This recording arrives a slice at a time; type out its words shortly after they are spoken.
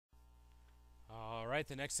Alright,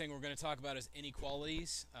 the next thing we're going to talk about is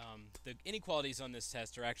inequalities. The inequalities on this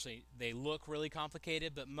test are actually, they look really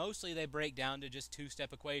complicated, but mostly they break down to just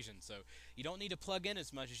two-step equations. So you don't need to plug in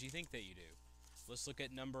as much as you think that you do. Let's look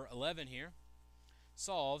at number 11 here.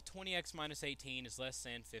 Solve 20x minus 18 is less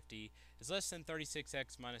than 50 is less than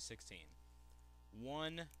 36x minus 16.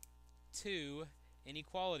 1, 2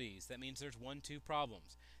 inequalities. That means there's 1, 2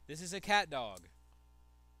 problems. This is a cat dog.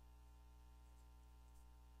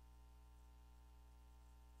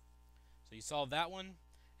 So you solve that one,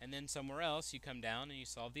 and then somewhere else you come down and you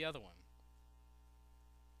solve the other one.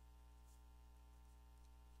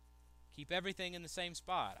 Keep everything in the same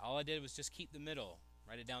spot. All I did was just keep the middle.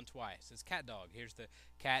 Write it down twice. It's cat dog. Here's the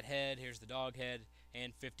cat head, here's the dog head,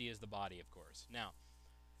 and 50 is the body, of course. Now,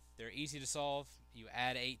 they're easy to solve. You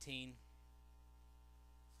add 18.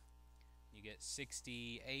 You get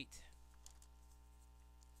 68.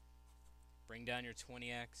 Bring down your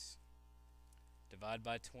 20x. Divide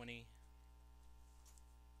by 20.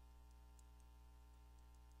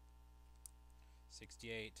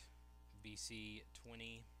 68 BC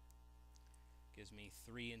 20 gives me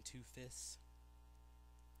 3 2/5.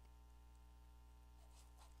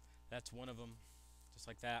 That's one of them, just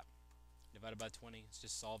like that. Divided by 20. It's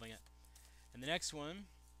just solving it. And the next one,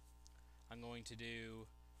 I'm going to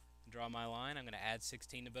draw my line. I'm going to add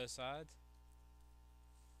 16 to both sides.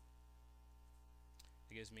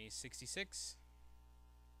 It gives me 66.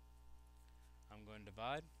 I'm going to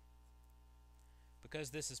divide.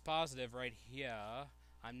 Because this is positive right here,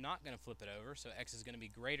 I'm not going to flip it over, so x is going to be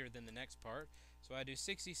greater than the next part. So I do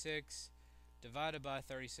 66 divided by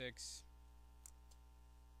 36.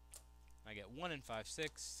 I get 1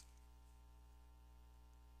 5/6.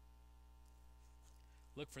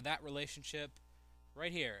 Look for that relationship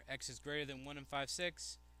right here. X is greater than 1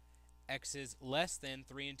 5/6. X is less than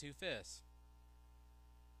 3 2/5.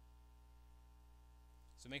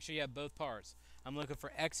 So make sure you have both parts. I'm looking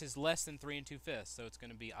for x is less than 3 2/5. So it's going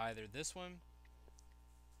to be either this one.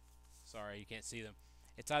 Sorry, you can't see them.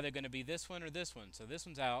 It's either going to be this one or this one. So this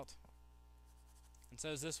one's out. And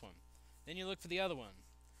so is this one. Then you look for the other one.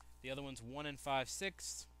 The other one's 1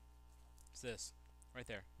 5/6. It's this. Right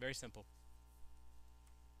there. Very simple.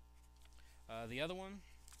 The other one,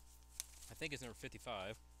 I think, is number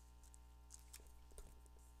 55.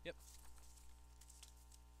 Yep.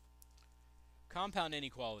 Compound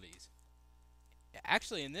inequalities.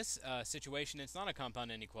 Actually, in this situation, it's not a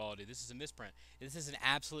compound inequality. This is a misprint. This is an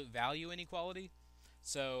absolute value inequality.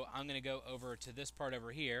 So I'm going to go over to this part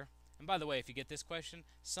over here. And by the way, if you get this question,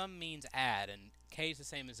 sum means add, and k is the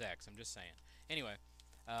same as x. I'm just saying. Anyway,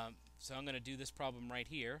 so I'm going to do this problem right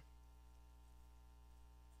here.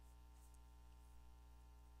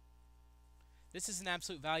 This is an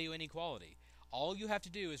absolute value inequality. All you have to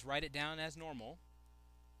do is write it down as normal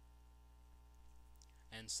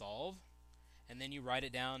and solve. And then you write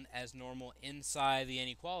it down as normal inside the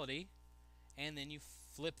inequality, and then you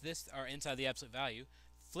flip this, or inside the absolute value,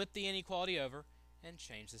 flip the inequality over, and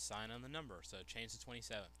change the sign on the number. So change to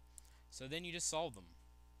 27. So then you just solve them.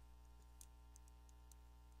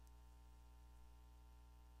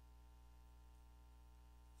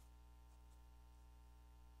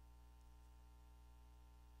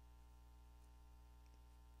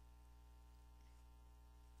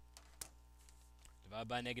 Divide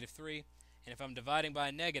by -3. And if I'm dividing by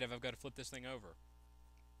a negative, I've got to flip this thing over.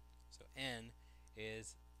 So n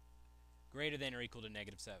is greater than or equal to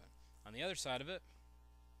 -7. On the other side of it,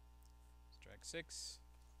 subtract 6.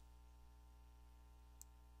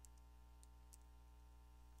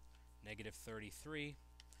 -33.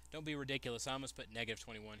 Don't be ridiculous. I almost put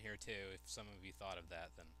 -21 here too. If some of you thought of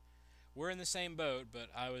that, then we're in the same boat, but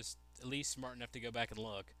I was at least smart enough to go back and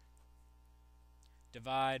look.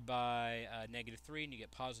 Divide by -3 and you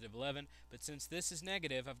get +11. But since this is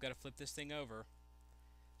negative, I've got to flip this thing over.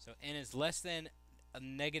 So n is less than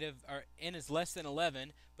n is less than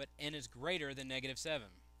 11, but n is greater than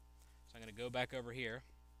 -7. So I'm going to go back over here.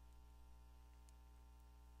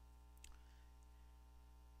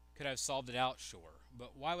 Could I have solved it out? Sure.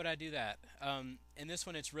 But why would I do that? In this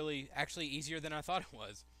one, it's really actually easier than I thought it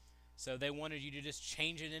was. So they wanted you to just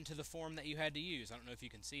change it into the form that you had to use. I don't know if you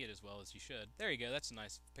can see it as well as you should. There you go. That's a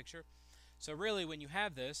nice picture. So really, when you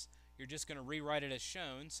have this, you're just going to rewrite it as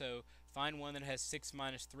shown. So find one that has 6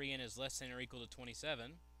 minus 3n is less than or equal to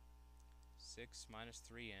 27. 6 minus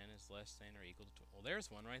 3n is less than or equal to... Well, there's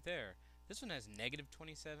one right there. This one has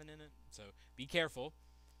 -27 in it, so be careful.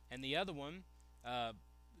 And the other one,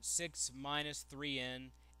 6 minus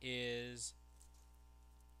 3n is...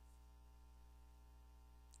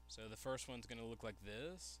 So the first one's going to look like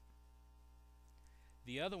this.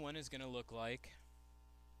 The other one is going to look like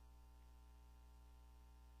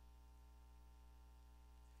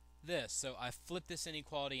this. So I flipped this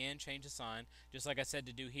inequality and changed the sign, just like I said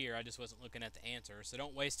to do here. I just wasn't looking at the answer, so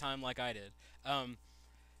don't waste time like I did.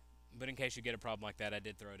 But in case you get a problem like that, I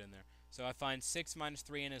did throw it in there. So I find 6 minus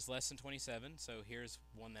 3n is less than 27, so here's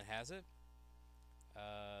one that has it.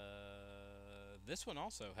 This one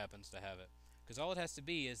also happens to have it, because all it has to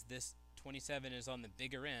be is this 27 is on the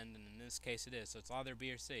bigger end, and in this case it is, so it's either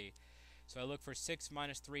B or C. So I look for 6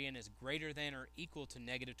 minus 3n is greater than or equal to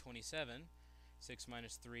negative 27. 6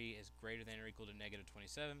 minus 3 is greater than or equal to negative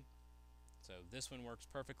 27. So this one works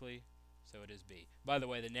perfectly, so it is B. By the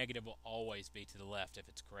way, the negative will always be to the left if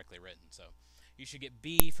it's correctly written. So you should get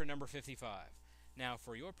B for number 55. Now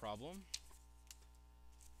for your problem,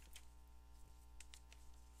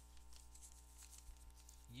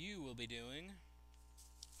 you will be doing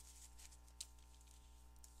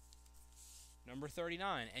number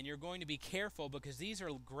 39, and you're going to be careful because these are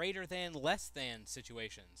greater than, less than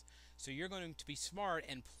situations. So you're going to be smart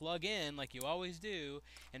and plug in like you always do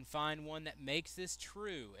and find one that makes this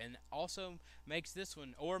true and also makes this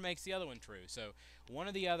one or makes the other one true. So one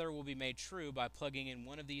or the other will be made true by plugging in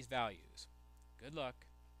one of these values. Good luck.